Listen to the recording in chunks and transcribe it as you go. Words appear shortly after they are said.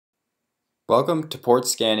Welcome to Port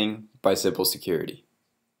Scanning by Simple Security.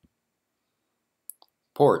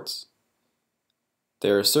 Ports.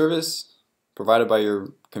 They're a service provided by your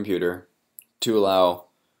computer to allow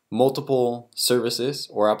multiple services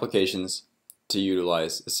or applications to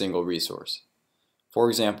utilize a single resource. For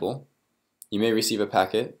example, you may receive a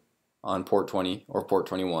packet on port 20 or port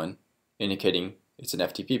 21 indicating it's an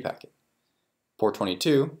FTP packet. Port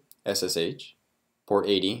 22, SSH, port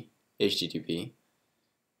 80, HTTP,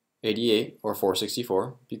 88 or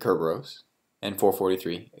 464 be Kerberos, and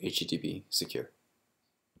 443 HTTP secure.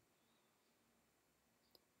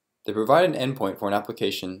 They provide an endpoint for an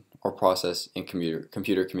application or process in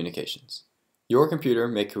computer communications. Your computer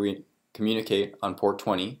may communicate on port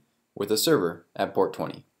 20 with a server at port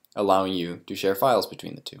 20, allowing you to share files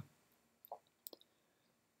between the two.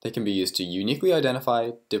 They can be used to uniquely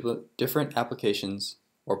identify different applications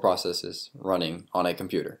or processes running on a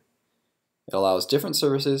computer. It allows different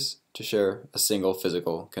services to share a single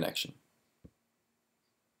physical connection.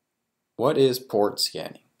 What is port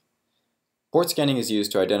scanning? Port scanning is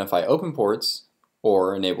used to identify open ports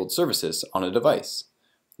or enabled services on a device.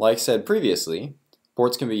 Like said previously,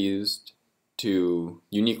 ports can be used to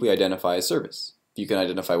uniquely identify a service. If you can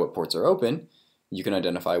identify what ports are open, you can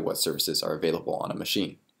identify what services are available on a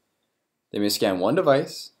machine. They may scan one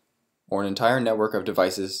device or an entire network of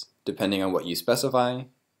devices depending on what you specify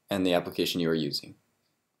and the application you are using.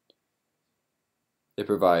 It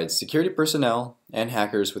provides security personnel and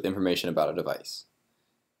hackers with information about a device.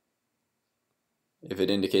 If it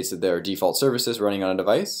indicates that there are default services running on a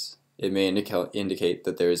device, it may indicate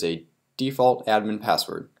that there is a default admin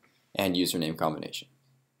password and username combination.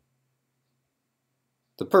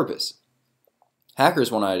 The purpose.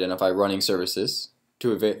 Hackers want to identify running services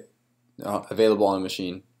available on a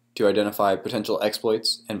machine to identify potential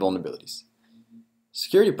exploits and vulnerabilities.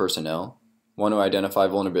 Security personnel want to identify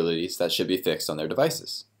vulnerabilities that should be fixed on their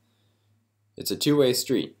devices. It's a two-way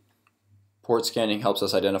street. Port scanning helps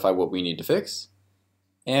us identify what we need to fix,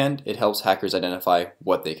 and it helps hackers identify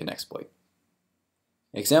what they can exploit.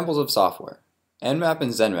 Examples of software. Nmap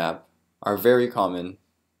and ZenMap are very common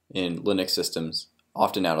in Linux systems,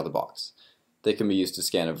 often out of the box. They can be used to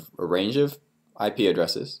scan a range of IP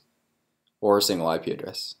addresses or a single IP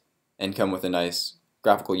address, and come with a nice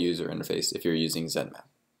graphical user interface if you're using ZenMap.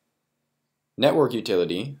 Network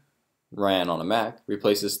utility, ran on a Mac,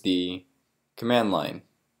 replaces the command line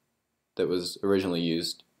that was originally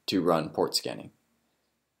used to run port scanning.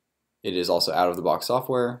 It is also out-of-the-box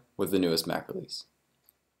software with the newest Mac release.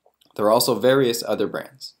 There are also various other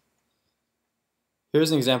brands. Here's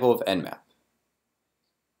an example of Nmap.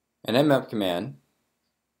 An Nmap command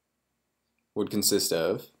would consist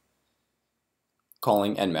of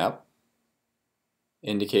calling Nmap,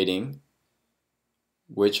 indicating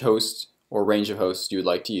which host or range of hosts you would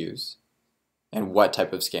like to use, and what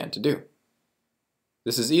type of scan to do.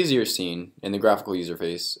 This is easier seen in the graphical user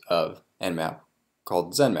interface of Nmap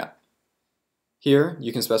called ZenMap. Here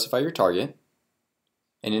you can specify your target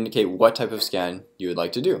and indicate what type of scan you would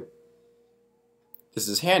like to do. This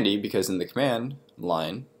is handy because in the command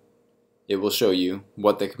line it will show you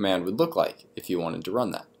what the command would look like if you wanted to run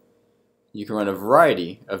that. You can run a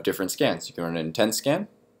variety of different scans. You can run an intent scan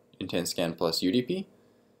plus UDP,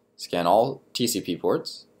 scan all TCP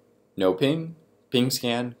ports, no ping, ping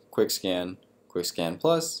scan, quick scan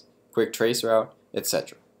plus, quick trace route,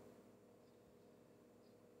 etc.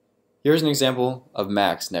 Here's an example of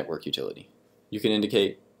Mac's network utility. You can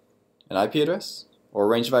indicate an IP address or a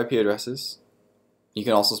range of IP addresses. You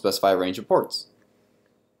can also specify a range of ports.